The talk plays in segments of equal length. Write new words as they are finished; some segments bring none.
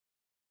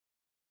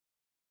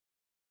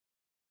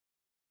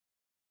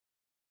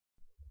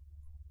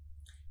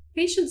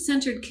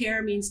Patient-centered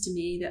care means to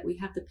me that we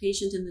have the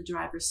patient in the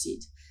driver's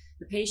seat.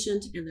 The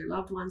patient and their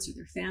loved ones or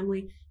their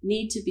family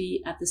need to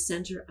be at the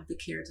center of the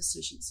care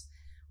decisions.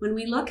 When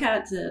we look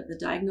at the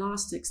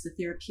diagnostics, the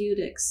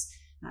therapeutics,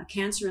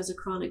 cancer as a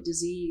chronic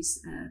disease,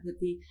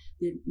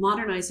 the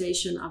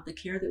modernization of the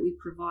care that we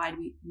provide,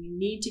 we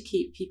need to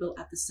keep people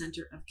at the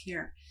center of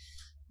care.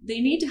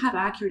 They need to have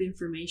accurate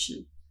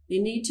information. They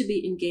need to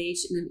be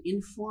engaged in an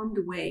informed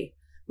way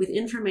with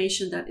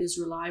information that is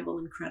reliable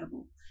and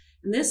credible.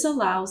 And this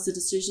allows the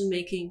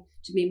decision-making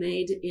to be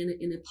made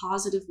in a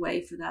positive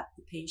way for the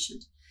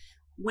patient.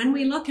 When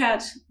we look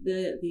at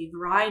the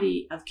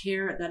variety of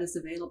care that is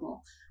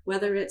available,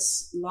 whether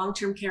it's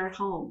long-term care at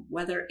home,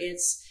 whether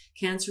it's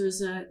cancer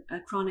as a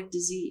chronic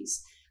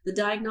disease, the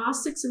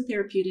diagnostics and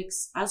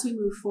therapeutics as we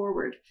move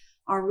forward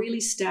are really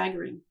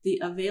staggering, the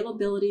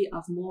availability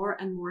of more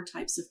and more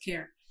types of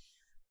care.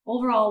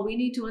 Overall, we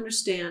need to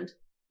understand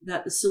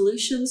that the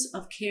solutions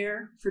of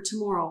care for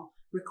tomorrow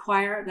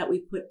require that we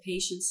put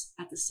patients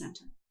at the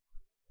center.